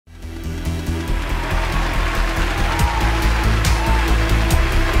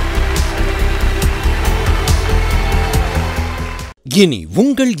இனி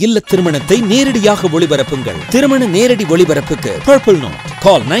உங்கள் இல்ல திருமணத்தை நேரடியாக ஒளிபரப்புங்கள். திருமண நேரடி ஒளிபரப்புக்கு Purple Knot.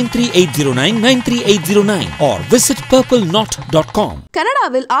 Call 9380993809 or visit purpleknot.com.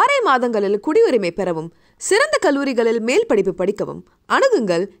 கனடாவில் 6 மாதங்களில் குடியுரிமை பெறவும் சிறந்த கல்லூரிகளில் மேல் படிப்பு படிக்கவும்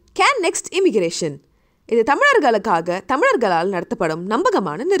அணுகுங்கள் Can Next Immigration. இது தமிழர்களுக்காக தமிழர்களால் நடத்தப்படும்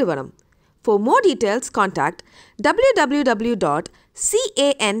நம்பகமான நிறுவனம். For more details, contact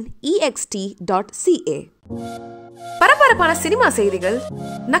www.canext.ca. பரபரப்பான சினிமா செய்திகள்,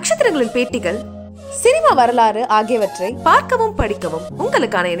 நட்சத்திரங்களின் பேட்டிகள், சினிமா வரலாறு ஆகியவற்றை பார்க்கவும் படிக்கவும்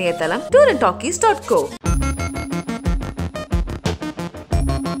உங்களுக்கான இணையதளம் mktg.t.talkies.co.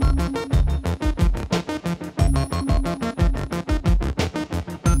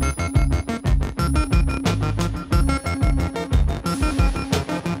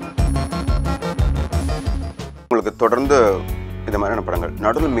 உங்களுக்கு தொடர்ந்து இந்த மாதிரியான படங்கள்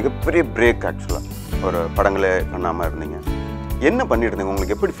நடுவில் மிகப்பெரிய பிரேக் ஆக்சுவலாக ஒரு படங்களே பண்ணாமல் இருந்தீங்க. என்ன பண்ணிட்டு இருந்தீங்க?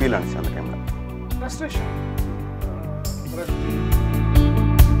 உங்களுக்கு எப்படி ஃபீல் ஆனிச்சு அந்த டைமில்? ஃப்ரஸ்ட்ரேஷன்.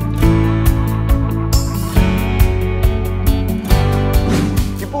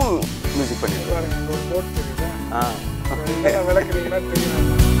 இப்போ மியூசிக் பண்ணிட்டு ஒரு போட் தெரியுதா? விளக்குறீங்கன்னா தெரியும்.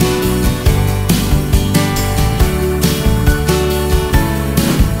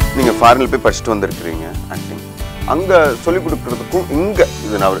 நீங்கள் ஃபாரினில் போய் படிச்சுட்டு வந்திருக்கிறீங்க ஆக்டிங். அங்கே சொல்லிக் கொடுக்குறதுக்கும் இங்கே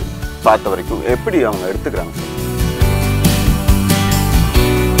இது நான் பார்த்த வரைக்கும் எப்படி அவங்க எடுத்துக்கிறாங்க சார்?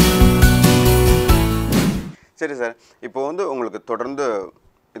 சரி சார், இப்போ வந்து உங்களுக்கு தொடர்ந்து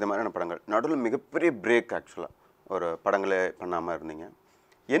இந்த மாதிரியான படங்கள் நடுவில் மிகப்பெரிய பிரேக் ஆக்சுவலாக ஒரு படங்களே பண்ணாமல் இருந்தீங்க.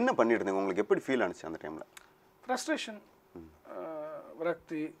 என்ன பண்ணிட்டு இருந்தீங்க? உங்களுக்கு எப்படி ஃபீல் ஆனிச்சு அந்த டைமில்? ஃப்ரஸ்ட்ரேஷன்,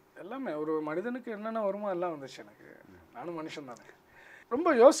 விரக்தி, எல்லாமே. ஒரு மனிதனுக்கு என்னென்ன வருமோ எல்லாம் வந்துச்சு எனக்கு. நானும் மனுஷன் தானே. ரொம்ப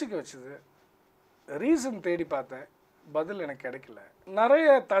யோசிக்க வச்சுது. ரீசன் தேடி பார்த்தேன், பதில் எனக்கு கிடைக்கல. நிறைய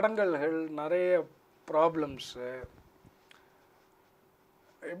தடங்கல்கள், நிறைய ப்ராப்ளம்ஸு,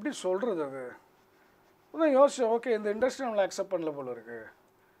 எப்படி சொல்கிறது, அது அதான் யோசிச்சேன். ஓகே, இந்த இண்டஸ்ட்ரி நம்மளை அக்செப்ட் பண்ணல போல இருக்குது.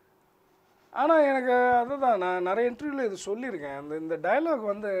 ஆனால் எனக்கு அதுதான், நான் நிறைய இன்டர்வியூவில் இது சொல்லியிருக்கேன். இந்த டயலாக்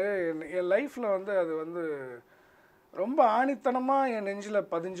வந்து என் லைஃப்பில் வந்து அது வந்து ரொம்ப ஆணித்தனமாக என் நெஞ்சில்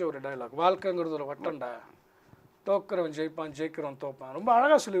பதிஞ்ச ஒரு டயலாக். வாழ்க்கைங்கிறது ஒரு வட்டம்டா, தோக்குறவன் ஜெயிப்பான், ஜெயிக்கிறவன் தோப்பான். ரொம்ப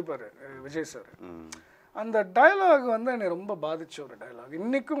அழகாக சொல்லியிருப்பார் விஜய் சார். அந்த டயலாக் வந்து என்னை ரொம்ப பாதிச்ச ஒரு டயலாக்.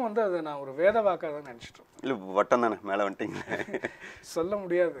 இன்றைக்கும் வந்து அதை நான் ஒரு வேத வாக்காக தான் நினச்சிட்டேன். இல்லை, வட்டம் தானே, மேலே வந்துட்டீங்க. சொல்ல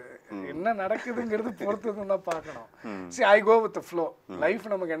முடியாது, என்ன நடக்குதுங்கிறது பொறுத்ததுன்னு தான் பார்க்கணும். சரி, ஐ கோ வித் ஃப்ளோ. லைஃப்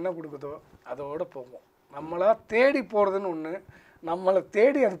நமக்கு என்ன கொடுக்குதோ அதோட போவோம். நம்மளா தேடி போகிறதுன்னு ஒன்று, நம்மளை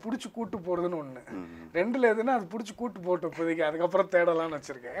தேடி அது பிடிச்சி கூட்டு போகிறதுன்னு ஒன்று. ரெண்டில் எதுனா அது பிடிச்சி கூட்டு போட்டு இப்போதைக்கு, அதுக்கப்புறம் தேடலாம்னு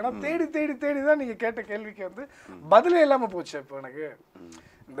வச்சுருக்கேன். ஏன்னா தேடி தேடி தேடி தான் நீங்கள் கேட்ட கேள்விக்கு வந்து பதிலே இல்லாமல் போச்சு. இப்போ எனக்கு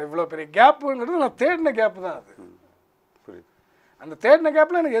இந்த இவ்வளோ பெரிய கேப்புங்கிறது நான் தேடின கேப்பு தான் அது. அந்த தேடின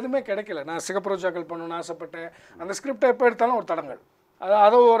கேப்பில் எனக்கு எதுவுமே கிடைக்கல. நான் சிகப்புரோஜாக்கள் பண்ணணும்னு ஆசைப்பட்டேன். அந்த ஸ்கிரிப்டை எப்போ எடுத்தாலும் ஒரு தடங்கள்,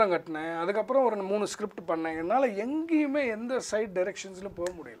 அதை ஓரம் கட்டினேன். அதுக்கப்புறம் ஒரு 3 ஸ்கிரிப்ட் பண்ணேன். என்னால் எங்கேயுமே எந்த சைட் டைரெக்ஷன்ஸ்லையும்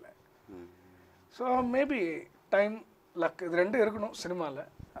போக முடியல. ஸோ மேபி டைம், லக், இது ரெண்டும் இருக்கணும் சினிமாவில்.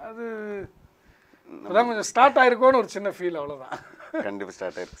 அது அதான் கொஞ்சம் ஸ்டார்ட் ஆகிருக்கோன்னு ஒரு சின்ன ஃபீல், அவ்வளோதான். கண்டிப்பாக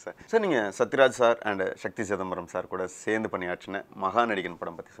ஸ்டார்ட் ஆயிருக்கு சார். சார், நீங்கள் Sathyaraj sir and Sakthi Chidambaram sir கூட சேர்ந்து பணியாற்றின மகாநடிகன்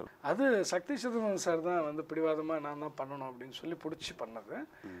படம் பற்றி சொல்லுங்கள். அது சக்தி சிதம்பரம் சார் தான் வந்து பிடிவாதமாக நான் தான் பண்ணணும் அப்படின்னு சொல்லி பிடிச்சி பண்ணது.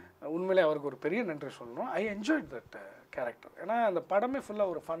 உண்மையிலே அவருக்கு ஒரு பெரிய நன்றி சொல்லணும். I enjoyed that character. ஏன்னா அந்த படமே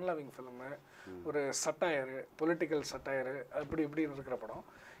ஃபுல்லாக ஒரு ஃபன் லவிங் ஃபிலிமு, ஒரு சட்டாயரு, பொலிட்டிக்கல் சட்டாயரு, அப்படி இப்படின்னு இருக்கிற படம்.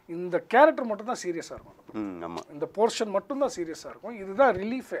 இந்த கேரக்டர் மட்டும் தான் சீரியஸாக இருக்கும். ஆமாம், இந்த போர்ஷன் மட்டும் தான் சீரியஸாக இருக்கும். இதுதான்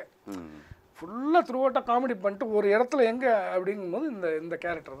ரிலீஃபே. ஃபுல்லாக த்ரூ அவுட்டாக காமெடி பண்ணிட்டு ஒரு இடத்துல எங்கே அப்படிங்கும்போது இந்த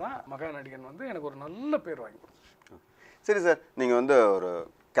கேரக்டர் தான் மகாநடிகன் வந்து எனக்கு ஒரு நல்ல பேர் வாங்கி கொடுத்துச்சு. சரி சார், நீங்கள் வந்து ஒரு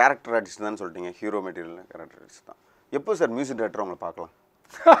கேரக்டர் ஆர்டிஸ்ட் தான் சொல்லிட்டீங்க. ஹீரோ மெட்டீரியல் கேரக்டர் ஆர்டிஸ்ட் தான். எப்போ சார் மியூசிக் டைரக்டர் உங்களை பார்க்கலாம்?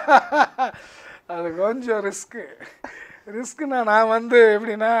 அது கொஞ்சம் ரிஸ்க்குன்னா, நான் வந்து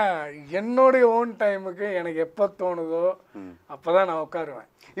எப்படின்னா என்னுடைய ஓன் டைமுக்கு எனக்கு எப்போ தோணுதோ அப்போ தான் நான் உட்காருவேன்.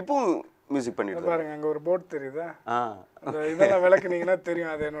 இப்போ மியூசிக் பண்ணிட்டு பாருங்க, அங்கே ஒரு போர்ட் தெரியுதா? அந்த இதெல்லாம் விளக்குனீங்கன்னா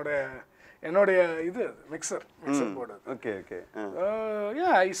தெரியும். அது என்னுடைய இது mixer board. Okay okay.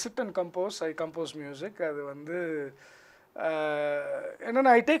 I sit and compose. I compose music. அது வந்து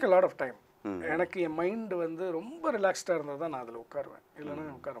என்னென்னா I take a lot of time. எனக்கு என் மைண்டு வந்து ரொம்ப ரிலாக்ஸ்டாக இருந்தால் தான் நான் அதில் உட்காருவேன். இல்லைன்னா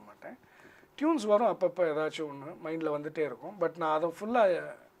உட்கார மாட்டேன். டியூன்ஸ் வரும் அப்பப்போ, ஏதாச்சும் ஒன்று மைண்டில் வந்துகிட்டே இருக்கும். பட் நான் அதை ஃபுல்லாக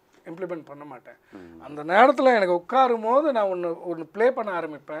இம்ப்ளிமெண்ட் பண்ண மாட்டேன். அந்த நேரத்தில் எனக்கு உட்காரும் போது நான் ஒன்று ப்ளே பண்ண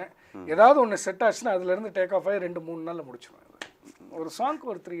ஆரம்பிப்பேன். ஏதாவது ஒன்று செட் ஆச்சுன்னா அதுலேருந்து டேக் ஆஃப் ஆகி 2-3 நாளில் முடிச்சுடுவேன். ஒரு சாங்க்கு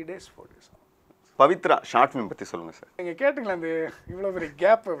ஒரு 3 days 4 days. Pavithra short film பற்றி சொல்லுங்கள் சார். நீங்கள் கேட்டிங்களா அந்த இவ்வளோ பெரிய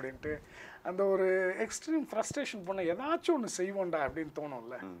கேப் அப்படின்ட்டு? அந்த ஒரு எக்ஸ்ட்ரீம் ஃப்ரஸ்ட்ரேஷன் பண்ண ஏதாச்சும் ஒன்று செய்வோண்டா அப்படின்னு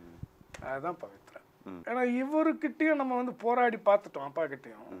தோணும்ல, அதுதான் பவித்ரா. ஏன்னா இவருக்கிட்டையும் நம்ம வந்து போராடி பார்த்துட்டோம், அப்பா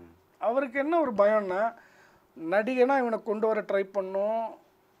கிட்டேயும். அவருக்கு என்ன ஒரு பயம்னா, நடிகனா இவனை கொண்டு வர ட்ரை பண்ணோம்,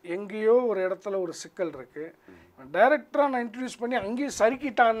 எங்கேயோ ஒரு இடத்துல ஒரு சிக்கல் இருக்குது, டைரக்டராக நான் இன்ட்ரடியூஸ் பண்ணி அங்கேயும்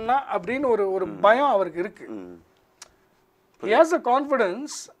சறுக்கிட்டான்னா அப்படின்னு ஒரு பயம் அவருக்கு இருக்குது. he has a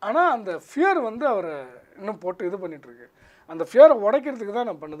confidence, ஆனால் அந்த ஃபியர் வந்து அவரை இன்னும் போட்டு இது பண்ணிகிட்ருக்கு. அந்த ஃபியரை உடைக்கிறதுக்கு தான்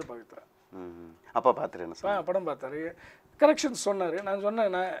நான் பண்ணது பவித்ரா. அப்போ பார்த்துருக்கேன் படம் பார்த்தாரு, கரெக்ஷன்ஸ் சொன்னார். நான்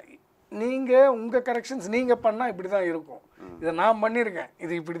சொன்னேன், நீங்கள் உங்கள் கரெக்ஷன்ஸ் நீங்கள் பண்ணால் இப்படி தான் இருக்கும், இதை நான் பண்ணியிருக்கேன்,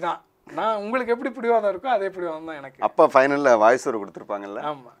 இது இப்படி தான், நான் உங்களுக்கு எப்படி பிடிவாதம் இருக்கோ அதே பிடிவாதம் தான் எனக்கு. அப்பா ஃபைனலில் வாய்ஸ் ஒரு கொடுத்துருப்பாங்கல்ல?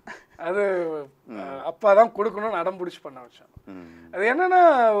 ஆமாம், அது அப்பா தான் கொடுக்கணும்னு அடம் பிடிச்சி பண்ண வச்சோம். அது என்னென்னா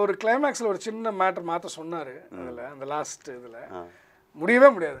ஒரு கிளைமேக்ஸில் ஒரு சின்ன மேட்டர் மாற்ற சொன்னார் அதில், அந்த லாஸ்ட் இதில் முடியவே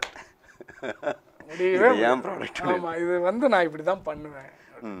முடியாது, முடியவே ஆமாம், இது வந்து நான் இப்படி தான் பண்ணுவேன்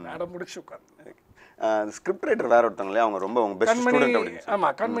அடம் பிடிச்சி உட்காந்து. ஸ்கிரிப்ட் ரைட்டர் வேற ஒருத்தங்களே, அவங்க ரொம்ப அவங்க பெஸ்ட் ஸ்டூடண்ட் அப்படின்னு.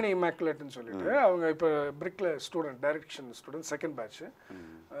 ஆமாம், கண்மணி இமாக்குலேட்னு சொல்லிட்டு அவங்க இப்போ பிரிக்ல student, direction student, second batch.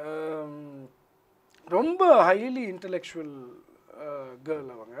 ரொம்ப ஹைலி இன்டெலெக்சுவல்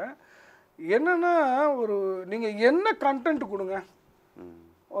கேர்ள் அவங்க. என்னன்னா ஒரு நீங்கள் என்ன கண்டென்ட் கொடுங்க,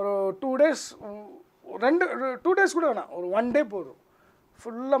 ஒரு 2 days 2 days கூட வேணாம், ஒரு 1 day போதும்,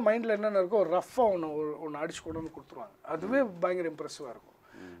 ஃபுல்லாக மைண்டில் என்னென்ன இருக்கோ ஒரு ரஃப்பாக ஒன்று அடிச்சு கொண்டு வந்து கொடுத்துருவாங்க. அதுவே பயங்கர இம்ப்ரெசிவாக இருக்கும்.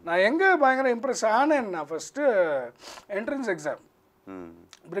 நான் எங்கே பயங்கர Impress ஆனேன்னா first entrance exam,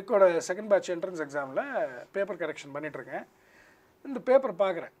 பிரிக்கோட second batch entrance எக்ஸாமில் பேப்பர் கரெக்ஷன் பண்ணிகிட்ருக்கேன். இந்த பேப்பர்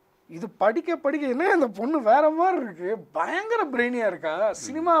பார்க்குறேன், இது படிக்க படிக்க என்ன இந்த பொண்ணு வேறு மாதிரி இருக்குது, பயங்கர பிரெயினியாக இருக்கா,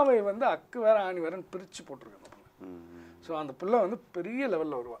 சினிமாவை வந்து அக்கு வேறு ஆணி வேறுன்னு பிரித்து போட்டிருக்கேன் அந்த பொண்ணு. ஸோ அந்த பிள்ளை வந்து பெரிய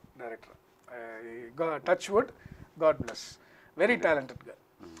லெவலில் வருவாள் director. Touch wood, God plus, very talented girl.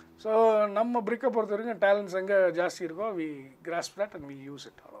 So நம்ம பிரிக்கை பொறுத்த வரைக்கும் டேலண்ட்ஸ் எங்கே ஜாஸ்தி இருக்கோ we grass that and we use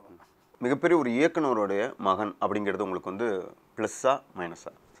it, அவ்வளோதான். மிகப்பெரிய ஒரு இயக்குனருடைய மகன் அப்படிங்கிறது உங்களுக்கு வந்து ப்ளஸ்ஸா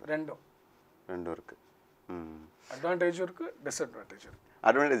மைனஸா? ரெண்டும் இருக்குது. அட்வான்டேஜும் இருக்குது, டிஸ்அட்வான்டேஜ் இருக்குது.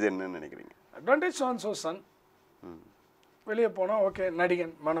 அட்வான்டேஜ் என்னன்னு நினைக்கிறீங்க? அட்வான்டேஜ் ஆன் சோ சன், வெளியே போனால் ஓகே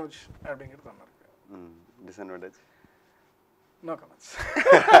நடிகன் மனோஜ் அப்படிங்கிறது ஒன்று இருக்குது. Disadvantage no comments.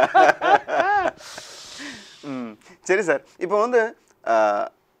 சரி சார், இப்போ வந்து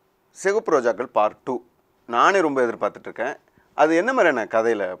சிகப்பு ரோஜாக்கள் பார்ட் 2 நானே ரொம்ப எதிர்பார்த்துட்ருக்கேன். அது என்ன மாதிரியான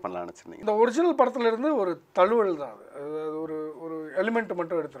கதையில் பண்ணலாம்னு நினச்சிருந்தீங்க? இந்த ஒரிஜினல் படத்துலேருந்து ஒரு தழுவல் தான் அது, அது ஒரு எலிமெண்ட்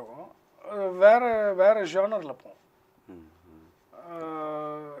மட்டும் எடுத்துருக்கோம், வேறு ஜானரில் போகும்.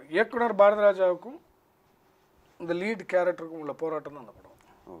 இயக்குனர் பாரதிராஜாவுக்கும் இந்த லீட் கேரக்டருக்கும் உள்ள போராட்டம் தான் அந்த படம்.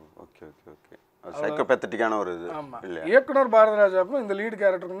 ஓகே ஓகே ஓகே, சைக்கோபேத்தட்டிக்கான ஒரு இது. ஆமாம், இயக்குனர் பாரதிராஜாவுக்கும் இந்த லீட்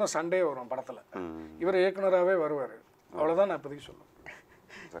கேரக்டருக்கும் தான் சண்டே வரும் படத்தில். இவர் இயக்குனராகவே வருவார், அவ்வளோதான் நான் இப்போதைக்கு சொல்லுவேன்.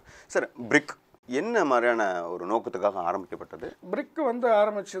 சார், பிரிக் என்ன மாதிரியான ஒரு நோக்கத்துக்காக ஆரம்பிக்கப்பட்டது? பிரிக் வந்து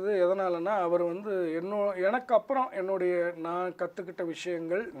ஆரம்பித்தது எதனாலன்னா, அவர் வந்து எனக்கு அப்புறம் நான் கற்றுக்கிட்ட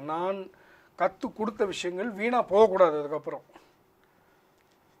விஷயங்கள், நான் கற்றுக் கொடுத்த விஷயங்கள் வீணாக போகக்கூடாது. அதுக்கப்புறம்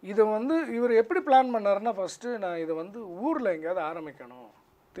இதை வந்து இவர் எப்படி பிளான் பண்ணாருன்னா, ஃபஸ்ட்டு நான் இதை வந்து ஊரில் எங்கேயாவது ஆரம்பிக்கணும்,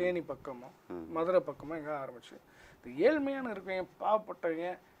 தேனி பக்கமோ மதுரை பக்கமோ எங்கேயாவது ஆரம்பிச்சு, இது ஏழ்மையான இருக்கவங்க பாவப்பட்டவங்க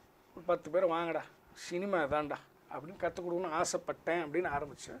ஒரு 10 பேர் வாங்கடா சினிமா தான்டா அப்படின்னு கற்றுக் கொடுக்கணும்னு ஆசைப்பட்டேன் அப்படின்னு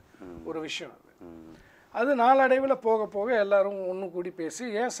ஆரம்பித்தேன் ஒரு விஷயம். அது நாளடைவில் போக போக எல்லோரும் ஒன்று கூடி பேசி,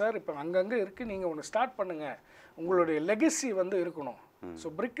 ஏன் சார் இப்போ அங்கங்கே இருக்குது, நீங்கள் ஒன்று ஸ்டார்ட் பண்ணுங்கள், உங்களுடைய லெகசி வந்து இருக்கணும். So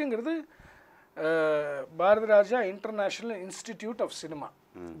பிரிக்குங்கிறது Bharathiraja international institute of cinema,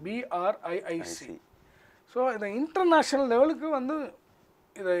 BRIIC. So இந்த இன்டர்நேஷ்னல் லெவலுக்கு வந்து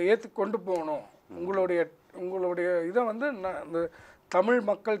இதை ஏற்று கொண்டு போகணும். உங்களுடைய இதை வந்து இந்த தமிழ்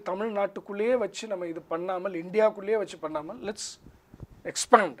மக்கள் தமிழ்நாட்டுக்குள்ளேயே வச்சு நம்ம இது பண்ணாமல், இந்தியாவுக்குள்ளேயே வச்சு பண்ணாமல், லெட்ஸ்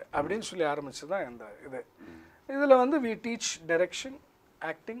எக்ஸ்பேண்ட் அப்படின்னு சொல்லி ஆரம்பிச்சு தான் இந்த இதில் வந்து we teach direction,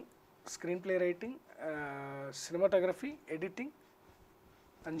 acting, screen play writing, cinematography, editing,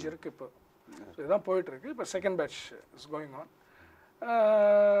 5 இருக்குது இப்போ. ஸோ இதுதான் போயிட்டுருக்கு. இப்போ second batch is going on.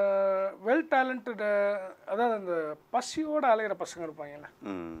 Well talented, அதாவது இந்த பசியோடு அலைகிற பசங்க இருப்பாங்கல்ல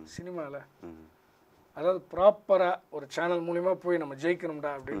சினிமாவில், அதாவது ப்ராப்பராக ஒரு சேனல் மூலிமா போய் நம்ம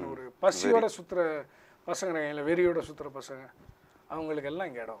ஜெயிக்கணும்டா அப்படின்னு ஒரு பசியோட சுற்றுற பசங்க, இல்லை வெறியோட சுற்றுற பசங்க, அவங்களுக்கு எல்லாம்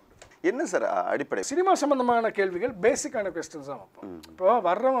இங்கே இடம் உண்டு. என்ன சார் அடிப்படை? சினிமா சம்மந்தமான கேள்விகள், பேசிக்கான கொஸ்டின்ஸ் தான் வைப்போம். இப்போ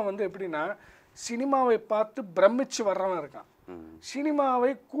வர்றவன் வந்து எப்படின்னா, சினிமாவை பார்த்து பிரமிச்சு வர்றவன் இருக்கான்,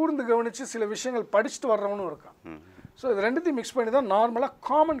 சினிமாவை கூர்ந்து கவனித்து சில விஷயங்கள் படிச்சுட்டு வர்றவனும் இருக்கான். ஸோ இது ரெண்டுத்தையும் மிக்ஸ் பண்ணி தான் நார்மலாக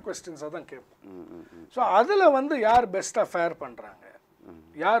காமன் கொஸ்டின்ஸாக தான் கேட்போம். ஸோ அதில் வந்து யார் பெஸ்ட்டாக ஃபேர் பண்ணுறாங்க,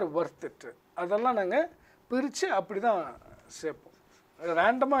 யார் ஒர்த் இட்டு, அதெல்லாம் நாங்கள் பிரித்து அப்படி தான் சேர்ப்போம்.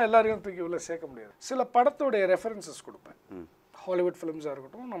 ரேண்டமாக எல்லாரையும் தூக்கி உள்ள சேர்க்க முடியாது. சில படத்தோடைய ரெஃபரன்சஸ் கொடுப்பேன், ஹாலிவுட் ஃபிலிம்ஸாக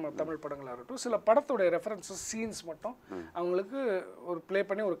இருக்கட்டும், நம்ம தமிழ் படங்களாக இருக்கட்டும், சில படத்தோடைய ரெஃபரன்சஸ் சீன்ஸ் மட்டும் அவங்களுக்கு ஒரு ப்ளே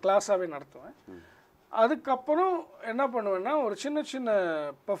பண்ணி ஒரு கிளாஸாகவே நடத்துவேன். அதுக்கப்புறம் என்ன பண்ணுவேன்னா ஒரு சின்ன சின்ன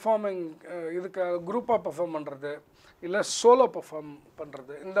பெர்ஃபார்மிங் இதுக்கு குரூப்பாக பெர்ஃபார்ம் பண்ணுறது இல்லை சோலோ பெர்ஃபார்ம்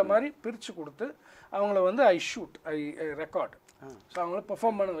பண்ணுறது இந்த மாதிரி பிரித்து கொடுத்து அவங்கள வந்து ஐ ரெக்கார்ட். ஸோ அவங்கள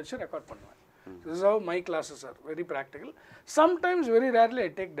பெர்ஃபார்ம் பண்ண வச்சு ரெக்கார்ட் பண்ணுவேன். This is how my classes are, very practical. Sometimes, very rarely, I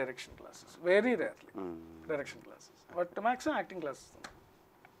take direction classes. Very rarely, direction classes. But maximum acting classes.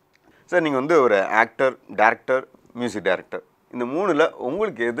 Sir நீங்கள் வந்து ஒரு ஆக்டர், டேரக்டர், மியூசிக் டைரக்டர், இந்த மூணில்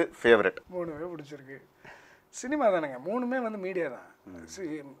உங்களுக்கு எது ஃபேவரட்? மூணுமே பிடிச்சிருக்கு. சினிமா தானேங்க, மூணுமே வந்து மீடியா தான்.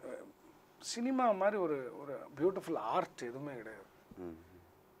 சினிமா மாதிரி ஒரு ஒரு பியூட்டிஃபுல் ஆர்ட் எதுவுமே கிடையாது.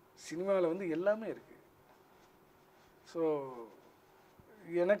 சினிமாவில் வந்து எல்லாமே இருக்குது. ஸோ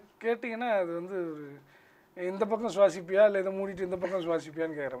எனக்கு கேட்டிங்கன்னா அது வந்து ஒரு இந்த பக்கம் சுவாசிப்பியா இல்லை இதை மூடிட்டு இந்த பக்கம்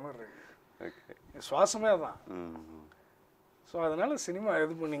சுவாசிப்பியான்னு கேட்குற மாதிரி இருக்குது. சுவாசமே தான். ஸோ அதனால் சினிமா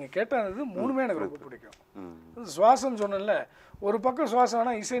இது நீங்கள் கேட்டது மூணுமே எனக்கு ரொம்ப பிடிக்கும். சுவாசம் சொன்னேன்ல, ஒரு பக்கம் சுவாசம்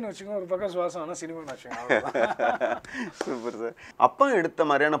ஆனால் இசைன்னு வச்சுக்கோங்க, ஒரு பக்கம் சுவாசம் ஆனால் சினிமான்னு வச்சுக்கோங்க. Super sir. அப்பா எடுத்த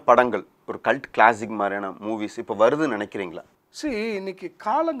மாதிரியான படங்கள், ஒரு கல்ட் கிளாசிக் மாதிரியான மூவிஸ் இப்போ வருதுன்னு நினைக்கிறீங்களா? சரி, இன்னைக்கு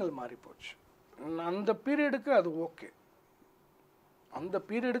காலங்கள் மாறி போச்சு. அந்த பீரியடுக்கு அது ஓகே, அந்த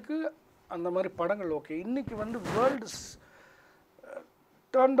பீரியடுக்கு அந்த மாதிரி படங்கள் ஓகே. இன்றைக்கி வந்து வேர்ல்டு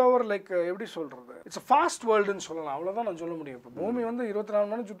டர்ன்ட் ஓவர் லைக் எப்படி சொல்கிறது, இட்ஸ் ஃபாஸ்ட் வேர்ல்டுன்னு சொல்லலாம். அவ்வளோதான் நான் சொல்ல முடியும். இப்போ பூமி வந்து 24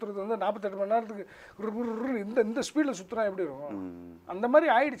 மணி நேரம் சுற்றுறது வந்து 48 மணி நேரத்துக்கு இந்த ஸ்பீடில் சுற்றுறா எப்படி இருக்கும், அந்த மாதிரி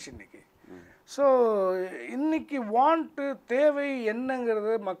ஆயிடுச்சு இன்றைக்கி. ஸோ இன்றைக்கி வாண்ட்டு தேவை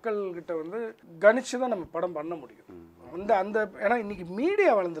என்னங்கிறது மக்கள்கிட்ட வந்து கணிச்சு தான் நம்ம படம் பண்ண முடியும். அந்த ஏன்னா இன்றைக்கி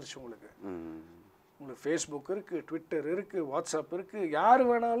மீடியா வளர்ந்துருச்சு. உங்களுக்கு ஃபேஸ்புக் இருக்குது, ட்விட்டர் இருக்குது, வாட்ஸ்அப் இருக்குது, யார்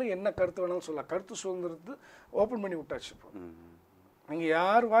வேணாலும் என்ன கருத்து வேணாலும் சொல்லலாம். கருத்து சுதந்திரத்து ஓப்பன் பண்ணி விட்டாச்சு. இப்போ நீங்கள்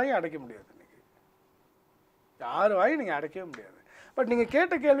யார் வாயும் அடைக்க முடியாது. இன்றைக்கி யார் வாயும் நீங்கள் அடைக்கவே முடியாது. பட் நீங்கள்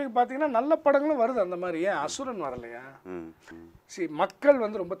கேட்ட கேள்விக்கு பார்த்தீங்கன்னா நல்ல படங்களும் வருது. அந்த மாதிரி ஏன் அசுரன் வரலையா? மக்கள்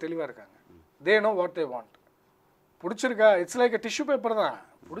வந்து ரொம்ப தெளிவாக இருக்காங்க. They know what they want. பிடிச்சிருக்கா, it's like a tissue paper தான்.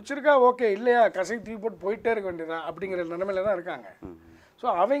 பிடிச்சிருக்கா ஓகே, இல்லையா கசைக்கு தூக்கி போட்டு போயிட்டே இருக்க வேண்டியதான் அப்படிங்கிற நிலைமையில தான் இருக்காங்க. ஸோ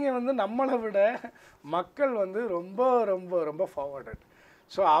அவங்க வந்து நம்மளை விட மக்கள் வந்து ரொம்ப ரொம்ப ரொம்ப ஃபார்வர்டட்.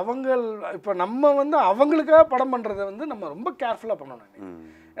 ஸோ இப்போ நம்ம வந்து அவங்களுக்காக படம் பண்ணுறதை வந்து நம்ம ரொம்ப கேர்ஃபுல்லாக பண்ணணும்.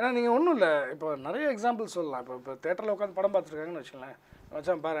 ஏன்னா நீங்கள் ஒன்றும் இல்லை, இப்போ நிறைய எக்ஸாம்பிள் சொல்லலாம். இப்போ தேட்டரில் உட்காந்து படம் பார்த்துருக்காங்கன்னு வச்சுக்கலேன்,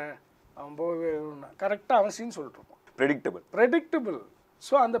 வச்சான் பாரு அவன் போய் கரெக்டாக அவன் சீன் சொல்லிட்டு இருப்பான். ப்ரெடிக்டபிள்.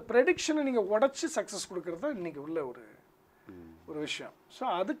 ஸோ அந்த ப்ரெடிக்ஷனை நீங்கள் உடச்சி சக்ஸஸ் கொடுக்குறது தான் இன்றைக்கி உள்ள ஒரு விஷயம். ஸோ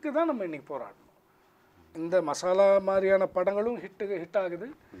அதுக்கு தான் நம்ம இன்றைக்கி போராடணும். இந்த மசாலா மாதிரியான படங்களும் ஹிட் ஆகுது,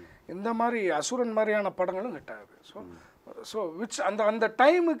 இந்த மாதிரி அசுரன் மாதிரியான படங்களும் ஹிட் ஆகுது. ஸோ விச் அந்த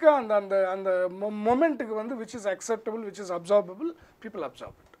டைமுக்கு அந்த அந்த அந்த மொமெண்ட்டுக்கு வந்து which is acceptable, which is absorbable, people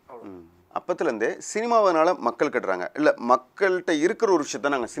absorb it. அவ்வளோ. அப்பத்துலேருந்தே சினிமாவனால மக்கள் கட்டுறாங்க, இல்லை மக்கள்கிட்ட இருக்கிற ஒரு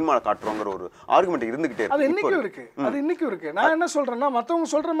விஷயத்த நாங்கள் சினிமாவில் காட்டுறோங்கிற ஒரு ஆர்குமெண்ட் இருந்துகிட்டே இருக்கு. அது இன்றைக்கும் இருக்குது. நான் என்ன சொல்கிறேன்னா, மற்றவங்க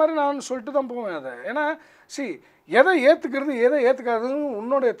சொல்கிற மாதிரி நான் சொல்லிட்டு தான் போவேன் அதை. ஏன்னா எதை ஏற்றுக்கிறது எதை ஏற்றுக்காதுன்னு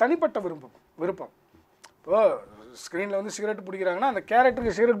உன்னோடைய தனிப்பட்ட விருப்பம். இப்போ ஸ்க்ரீனில் வந்து சிகரெட் பிடிக்கிறாங்கன்னா அந்த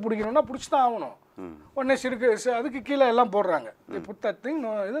கேரக்டருக்கு சிகரெட் பிடிக்கணும்னா பிடிச்சி தான் ஆகணும். உடனே அதுக்கு கீழே எல்லாம் போடுறாங்க. புட் தட் திங்,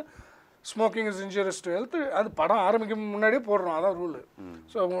 இது smoking is injurious to health. அது படம் ஆரம்பிக்கும் முன்னாடியே போடுறோம், அதான் rule.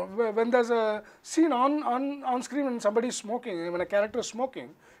 So when there's a scene on screen when somebody is smoking, when a character is smoking,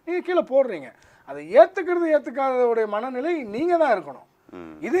 நீங்கள் கீழே போடுறீங்க. அதை ஏற்றுக்காதோடைய மனநிலை நீங்கள் தான் இருக்கணும்.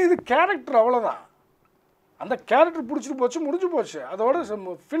 இது கேரக்டர், அவ்வளோதான். அந்த கேரக்டர் பிடிச்சிட்டு போச்சு, முடிஞ்சு போச்சு, அதோட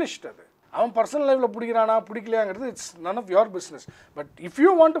ஃபினிஷ்ட். அது அவன் பர்சனல் லைஃப்பில் பிடிக்கிறானா பிடிக்கலையாங்கிறது it's none of your business. But if you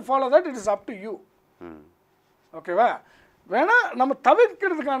want to follow that, it is up to you. ஓகேவா? வேணால் நம்ம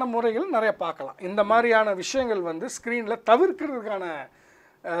தவிர்க்கிறதுக்கான முறைகள் நிறைய பார்க்கலாம். இந்த மாதிரியான விஷயங்கள் வந்து ஸ்க்ரீனில் தவிர்க்கிறதுக்கான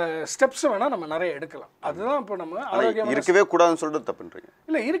ஸ்டெப்ஸ் வேணால் நம்ம நிறைய எடுக்கலாம். அதுதான் இப்போ நம்ம ஆரோக்கியமாக இருக்கவே கூடாதுன்னு சொல்லிட்டு தப்புன்றீங்க.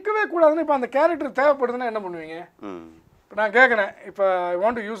 இல்லை, இருக்கவே கூடாதுன்னு இப்போ அந்த கேரக்டர் தேவைப்படுதுன்னா என்ன பண்ணுவீங்க? இப்போ நான் கேட்குறேன், இப்போ I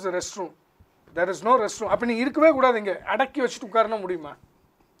want to use the rest room, there is no rest room. அப்போ நீ இருக்கவே கூடாது, இங்கே அடக்கி வச்சுட்டு உட்காரனா முடியுமா?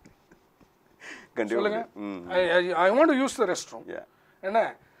 சொல்லுங்க. I want to use the rest room. என்ன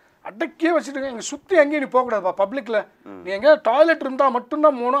அடக்கியே வச்சுட்டுங்க, இங்கே சுற்றி எங்கேயும் நீ போகக்கூடாதுப்பா. பப்ளிக்கில் நீ எங்கே டாய்லெட் இருந்தால்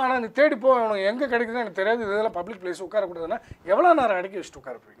மட்டும்தான் போகணும். ஆனால் நீ தேடி போகணும், எங்கே கிடைக்குதுன்னு எனக்கு தெரியாது. இதெல்லாம் பப்ளிக் பிளேஸ் உட்காரக்கூடாதுன்னா எவ்வளோ நேரம் அடக்கி வச்சுட்டு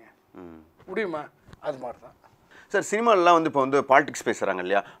உட்காரப்பீங்க? முடியுமா? அது மாதிரி தான் சார். சினிமாலெலாம் வந்து இப்போ வந்து பாலிடிக்ஸ் பேசுகிறாங்க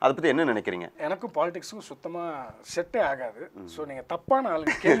இல்லையா, அதை பற்றி என்ன நினைக்கிறீங்க? எனக்கும் பாலிடிக்ஸுக்கும் சுத்தமாக செட்டே ஆகாது. ஸோ நீங்கள் தப்பான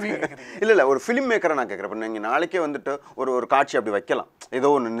ஆளுக்கு கேள்வி கேட்குறீங்க. இல்லை ஒரு ஃபிலிம் மேக்கரை நான் கேட்குறேன். இப்போ நீங்கள் நாளைக்கே வந்துட்டு ஒரு காட்சி அப்படி வைக்கலாம், ஏதோ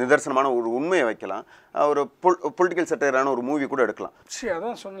ஒரு நிதர்சனமான ஒரு உண்மையை வைக்கலாம், ஒரு பொலிட்டிக்கல் செட்டரான ஒரு மூவி கூட எடுக்கலாம்.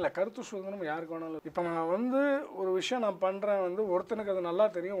 அதான் சொன்னல, கருத்து சுதந்திரம் யாருக்கு வேணாலும். இப்போ நான் வந்து ஒரு விஷயம் நான் பண்ணுறேன், வந்து ஒருத்தனுக்கு அது நல்லா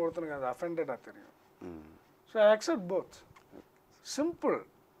தெரியும், ஒருத்தனுக்கு அது அஃபெண்டடாக தெரியும். So I accept both. Simple.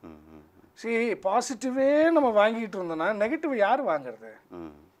 பாசிட்டிவே நம்ம வாங்கிட்டு இருந்தோம்னா நெகட்டிவ் யார் வாங்குறது?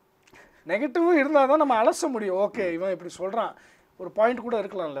 நெகட்டிவும் இருந்தால் தான் நம்ம அலச முடியும். ஓகே, இவன் இப்படி சொல்கிறான், ஒரு பாயிண்ட் கூட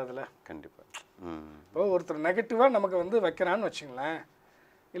இருக்கலாம்ல அதில். கண்டிப்பாக. இப்போ ஒருத்தர் நெகட்டிவாக நமக்கு வந்து வைக்கிறான்னு வச்சுங்களேன்,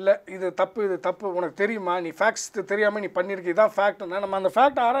 இல்லை இது தப்பு உனக்கு தெரியுமா, நீ ஃபேக்ட்ஸ் தெரியாமல் நீ பண்ணியிருக்க, இதான் ஃபேக்ட்னா நம்ம அந்த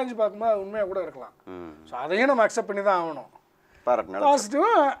ஃபேக்ட் ஆராய்ச்சி பார்க்கும்போது அது உண்மையாக கூட இருக்கலாம். ஸோ அதையும் நம்ம அக்செப்ட் பண்ணி தான் ஆகணும்.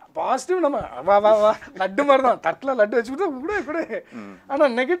 பாசிட்டிவ் நம்ம வா லட்டு மாதிரி தான், தட்டில் லட்டு வச்சுக்கிட்டு கூட.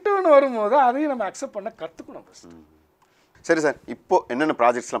 ஆனால் நெகட்டிவ்னு வரும்போது அதையும் நம்ம அக்செப்ட் பண்ண கற்றுக்கணும் ஃபஸ்ட். சரி சார், இப்போ என்னென்ன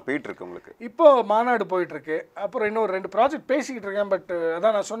ப்ராஜெக்ட்ஸ்லாம் போயிட்டு இருக்கு உங்களுக்கு? இப்போ மாநாடு போயிட்டு இருக்கு. அப்புறம் இன்னும் 2 ப்ராஜெக்ட் பேசிக்கிட்டு இருக்கேன். பட்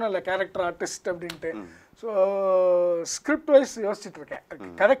அதான் நான் சொன்னேன்ல கேரக்டர் ஆர்டிஸ்ட் அப்படின்ட்டு. ஸோ ஸ்கிரிப்ட் வைஸ் யோசிச்சுட்டு இருக்கேன்.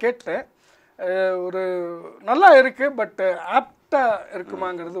 கதை கேட்டேன், ஒரு நல்லா இருக்கு, பட் ஆப்டாக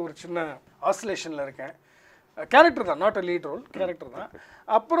இருக்குமாங்கிறது ஒரு சின்ன ஆசிலேஷனில் இருக்கேன். கேரக்டர் தான், not a lead role, character தான்.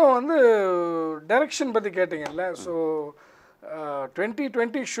 அப்புறம் வந்து டைரக்ஷன் பற்றி கேட்டிங்கல்ல, so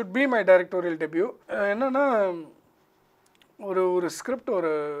 2020 should be my directorial debut. என்னென்னா ஒரு ஸ்கிரிப்ட்,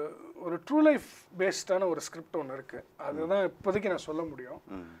 ஒரு ட்ரூ லைஃப் பேஸ்டான ஒரு ஸ்கிரிப்ட் ஒன்று இருக்குது. அதுதான் இப்போதைக்கு நான் சொல்ல முடியும்.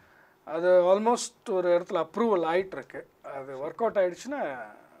 அது ஆல்மோஸ்ட் ஒரு இடத்துல அப்ரூவல் ஆகிட்டுருக்கு. அது ஒர்க் அவுட் ஆகிடுச்சுன்னா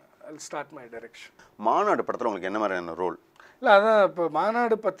I will start my direction. மாநாடு படத்தில் உங்களுக்கு என்ன மாதிரியான ரோல்? இல்லை அதான் இப்போ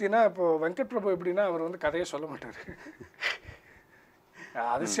மாநாடு பற்றினா, இப்போ வெங்கட் பிரபு எப்படின்னா அவர் வந்து கதையே சொல்ல மாட்டார்.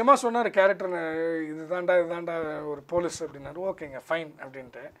 அதிசயமாக சொன்னார் கேரக்டர், இதுதாண்டா ஒரு போலீஸ் அப்படின்னாரு. ஓகேங்க ஃபைன்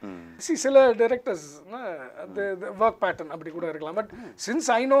அப்படின்ட்டு. சில டைரக்டர்ஸ்னா அது ஒர்க் பேட்டர்ன் அப்படி கூட இருக்கலாம். But since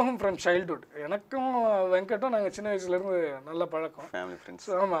I know him from childhood, எனக்கும் வெங்கட்டும் நாங்கள் சின்ன வயசுலேருந்து நல்ல பழக்கம். Family friends.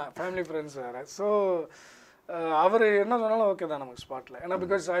 ஆமாம், ஃபேமிலி ஃப்ரெண்ட்ஸ் வேறு. ஸோ அவர் என்ன சொன்னாலும் ஓகே தான் நமக்கு ஸ்பாட்டில். ஏன்னா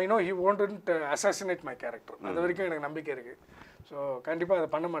because I know he wanted assassinate my character. அது வரைக்கும் எனக்கு நம்பிக்கை இருக்குது. ஸோ கண்டிப்பாக அதை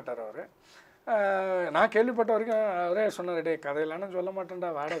பண்ண மாட்டார் அவர். நான் கேள்விப்பட்ட வரைக்கும் அவரே சொன்னார், டே கதையிலான்னு சொல்ல மாட்டேன்டா,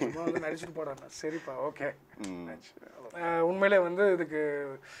 வாடா சும்மா வந்து நடிச்சுட்டு போடாண்ணா. சரிப்பா ஓகே. உண்மையிலே வந்து இதுக்கு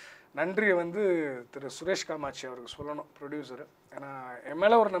நன்றியை வந்து திரு சுரேஷ் காமாட்சி அவருக்கு சொல்லணும், ப்ரொடியூசரு. ஏன்னா என்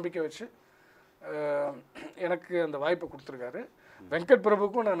மேலே ஒரு நம்பிக்கை வச்சு எனக்கு அந்த வாய்ப்பை கொடுத்துருக்காரு. வெங்கட்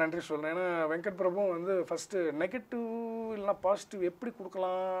பிரபுக்கும் நான் நன்றி சொல்கிறேன். ஏன்னா வெங்கட் பிரபுவும் வந்து ஃபஸ்ட்டு நெகட்டிவ் இல்லைனா பாசிட்டிவ் எப்படி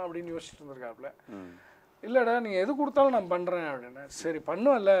கொடுக்கலாம் அப்படின்னு யோசிச்சுட்டு இருந்திருக்காப்புல. இல்லைடா நீங்கள் எது கொடுத்தாலும் நான் பண்ணுறேன் அப்படின்னு. சரி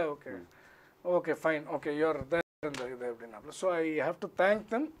பண்ணுவேன்ல, okay okay fine, okay you are இந்த இது அப்படின்னாப்புல. So I have to thank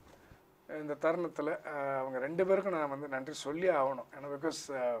தம். இந்த தருணத்தில் அவங்க 2 பேருக்கும் நான் வந்து நன்றி சொல்லி ஆகணும். ஏன்னா பிகாஸ்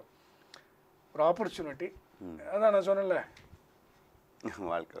ஒரு ஆப்பர்ச்சுனிட்டி. அதான் நான் சொன்னேன்ல,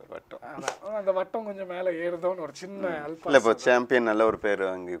 வாழ்க்கை வட்டம், அந்த வட்டம் கொஞ்சம் மேலே ஏறுதோன்னு ஒரு சின்ன அல்பா. இல்லை இப்போ சாம்பியன் நல்ல ஒரு பேர்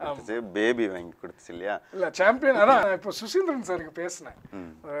வாங்கி கொடுத்துச்சு, பேபி வாங்கி கொடுத்துச்சு இல்லையா? இல்லை சாம்பியன் அதான் இப்போ சுசீந்திரன் சாருக்கு பேசினேன்.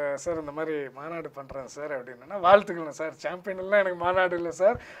 சார் இந்த மாதிரி மாநாடு பண்ணுறேன் சார் அப்படின்னா, வாழ்த்துக்கணும் சார், சாம்பியன் எல்லாம் எனக்கு மாநாடு இல்லை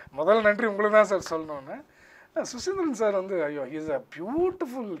சார், முதல் நன்றி உங்களுக்கு தான் சார் சொல்லணுன்னு. சுசீந்திரன் சார் வந்து ஐயோ is a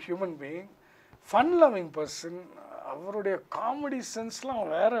beautiful human being, fun loving person. அவருடைய காமெடி சென்ஸ்லாம்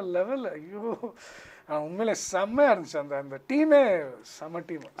வேற லெவல். ஐயோ உண்மையிலே செம்மையாக இருந்துச்சு. அந்த டீமே செம்ம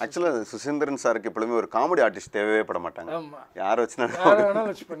டீம். ஆக்சுவலாக சுசீந்திரன் சாருக்கு எப்பொழுதுமே ஒரு காமெடி ஆர்டிஸ்ட் தேவையே பட மாட்டாங்க. ஆமாம், யாரை வேணாலும்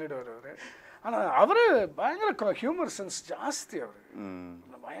வச்சு பண்ணிவிடுவார் அவர். ஆனால் அவர் பயங்கர ஹியூமர் சென்ஸ் ஜாஸ்தி.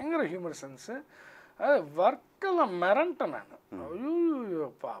 அவர் பயங்கர ஹியூமர் சென்ஸு. ஒர்க்கெல்லாம் மிரண்டேன் நான். ஐயோ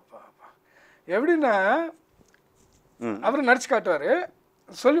பாப்பா எப்படின்னா அவர் நடிச்சு காட்டுவார்,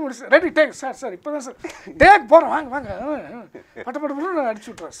 சொல்லி முடிச்சு ரெடி டேக் சார் இப்போ தான் சார் டேக் போகிறேன் வாங்க வாங்க பட்ட நான் அடிச்சு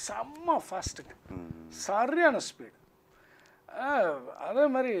விட்ருவேன். செம்ம ஃபாஸ்ட்டுங்க, சரியான ஸ்பீடு. அதே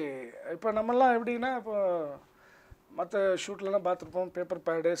மாதிரி இப்போ நம்மலாம் எப்படின்னா, இப்போ மற்ற ஷூட்லலாம் பார்த்துருப்போம், பேப்பர்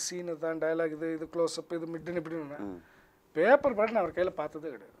பேடு சீனு தான், டைலாக் இது க்ளோஸ்அப் இது மிட்டுன்னு இப்படின்னு. பேப்பர் பேடு நான் அவர் கையில்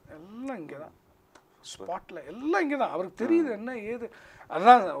பார்த்ததே கிடையாது. எல்லாம் இங்கே தான், ஸ்பாட்டில் எல்லாம் இங்கே தான். அவருக்கு தெரியுது என்ன ஏது.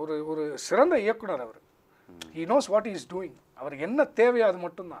 அதுதான் ஒரு சிறந்த இயக்குனர் அவர். He knows what is doing. அவருக்கு என்ன தேவையோ அது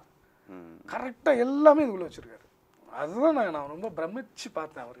மட்டும்தான். கரெக்டாக எல்லாமே இதுக்குள்ளே வச்சுருக்காரு. அதுதான் நான் ரொம்ப பிரமிச்சு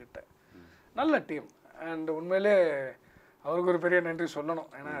பார்த்தேன் அவர்கிட்ட. நல்ல டீம். அண்ட் உண்மையிலே அவருக்கு ஒரு பெரிய நன்றி சொல்லணும்.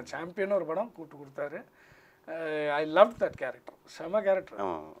 ஏன்னா சாம்பியன் ஒரு படம் கூப்பிட்டு கொடுத்தாரு. ஐ லவ் தட் கேரக்டர், செம கேரக்டர்.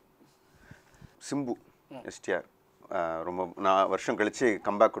 சிம்பு எஸ்டிஆர் ரொம்ப வருஷம் கழிச்சு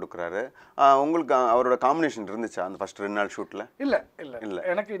கம்பேக் கொடுக்குறாரு. உங்களுக்கு அவரோட காம்பினேஷன் இருந்துச்சா அந்த ஃபர்ஸ்ட் 2 நாள் ஷூட்டில்? இல்லை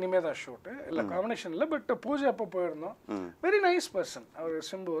எனக்கு இனிமேல் தான் ஷூட்டு. இல்லை காம்பினேஷன் இல்லை, பட் பூஜை அப்போ போயிருந்தோம். வெரி நைஸ் பர்சன் அவர்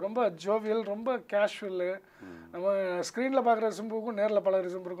சிம்பு. ரொம்ப ஜோவியல், ரொம்ப கேஷுவலு. நம்ம ஸ்க்ரீனில் பார்க்குற சிம்புக்கும் நேரில்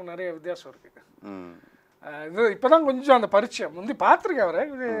பழகிற சிம்புக்கும் நிறைய வித்தியாசம் இருக்குது. இது இப்போ தான் கொஞ்சம் அந்த பரிச்சயம். முந்தி பார்த்துருக்கேன் அவரை,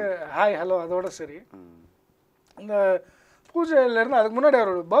 இது ஹாய் ஹலோ அதோட சரி. இந்த பூஜையிலேருந்து அதுக்கு முன்னாடி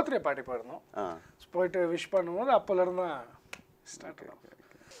அவரோட பர்த்டே பார்ட்டி போயிருந்தோம். போயிட்டு விஷ் பண்ணும்போது அப்போலேருந்து தான் ஸ்டார்ட் ஆகும்.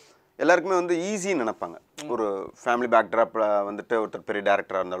 எல்லாருக்குமே வந்து ஈஸின்னு நினைப்பாங்க. ஒரு ஃபேமிலி பேக்ட்ராப்பில் வந்துட்டு ஒருத்தர் பெரிய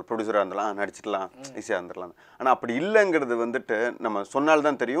டேரக்டராக இருந்தாலும் ப்ரொடியூசராக இருந்தாலும் நடிச்சிடலாம், ஈஸியாக இருந்துடலாம். ஆனால் அப்படி இல்லைங்கிறது வந்துட்டு நம்ம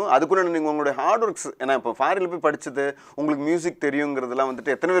சொன்னால்தான் தெரியும். அதுக்குள்ள நீங்கள் உங்களுடைய ஹார்ட் ஒர்க்ஸ், ஏன்னா இப்போ ஃபாரினில் போய் படிச்சது உங்களுக்கு மியூசிக் தெரியுங்கிறதுலாம்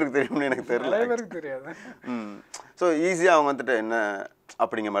வந்துட்டு எத்தனை பேருக்கு தெரியும்னு எனக்கு தெரியல. தெரியாது. ஸோ ஈஸியாக அவங்க வந்துட்டு என்ன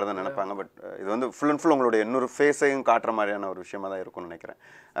அப்படிங்கிற மாதிரி தான் நினைப்பாங்க. பட் இது வந்து ஃபுல் அண்ட் ஃபுல் உங்களுடைய இன்னொரு ஃபேஸையும் காட்டுற மாதிரியான ஒரு விஷயமா தான் இருக்கும்னு நினைக்கிறேன்.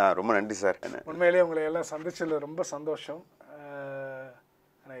 ரொம்ப நன்றி சார். உண்மையிலேயே உங்களை எல்லாம் சந்திச்சதில் ரொம்ப சந்தோஷம்.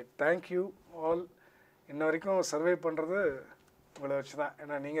 I thank you all. இன்ன வரைக்கும் சர்வே பண்ணுறது உங்களை வச்சு தான்.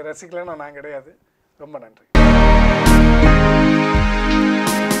 ஏன்னா நீங்கள் ரசிக்கலைன்னா நான் கிடையாது. ரொம்ப நன்றி.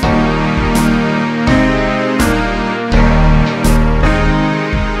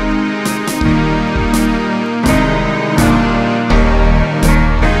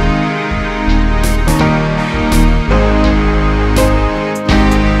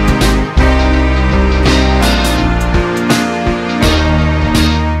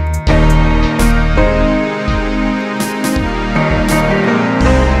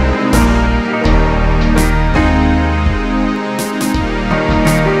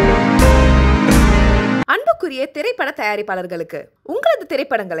 திரைப்பட தயாரிப்பாளர்களுக்கு உங்களது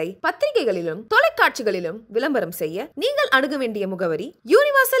திரைப்படங்களை பத்திரிகைகளிலும் தொலைக்காட்சிகளிலும் விளம்பரம் செய்ய நீங்கள் அணுக வேண்டிய முகவரி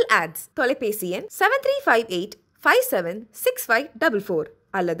யூனிவர்சல் ஆட்ஸ். தொலைபேசி எண் 7358576544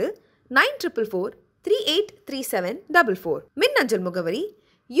 அல்லது 9444383744. மின்னஞ்சல் முகவரி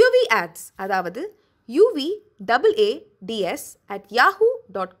uvads, அதாவது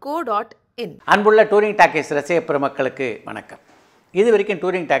uvads@yahoo.co.in. அன்புள்ள டூரிங் டாக்கீஸ் ரசிக பெருமக்களுக்கு வணக்கம். இது வரைக்கும்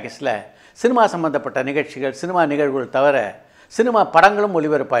டூரிங் டாக்கீஸில் சினிமா சம்பந்தப்பட்ட நிகழ்ச்சிகள், சினிமா நிகழ்வுகள் தவிர சினிமா படங்களும்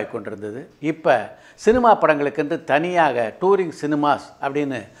ஒளிபரப்பாகி கொண்டிருந்தது. இப்போ சினிமா படங்களுக்கென்று தனியாக டூரிங் சினிமாஸ்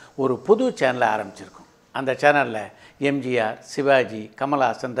அப்படின்னு ஒரு புது சேனலை ஆரம்பிச்சிருக்கோம். அந்த சேனலில் எம்ஜிஆர், சிவாஜி,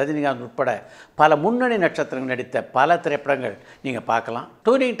 கமல்ஹாசன், ரஜினிகாந்த் உட்பட பல முன்னணி நட்சத்திரங்கள் நடித்த பல திரைப்படங்கள் நீங்கள் பார்க்கலாம்.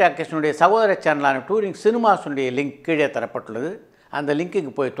 டூரிங் டாக்கீஸினுடைய சகோதர சேனலான டூரிங் சினிமாஸுடைய லிங்க் கீழே தரப்பட்டுள்ளது. அந்த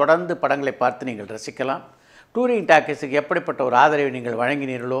லிங்க்குக்கு போய் தொடர்ந்து படங்களை பார்த்து நீங்கள் ரசிக்கலாம். டூரிங் டாக்கீஸுக்கு எப்படிப்பட்ட ஒரு ஆதரவை நீங்கள்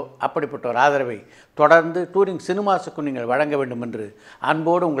வழங்கினீர்களோ அப்படிப்பட்ட ஒரு ஆதரவை தொடர்ந்து டூரிங் சினிமாஸுக்கும் நீங்கள் வழங்க வேண்டும் என்று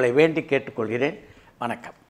அன்போடு உங்களை வேண்டி கேட்டுக்கொள்கிறேன். வணக்கம்.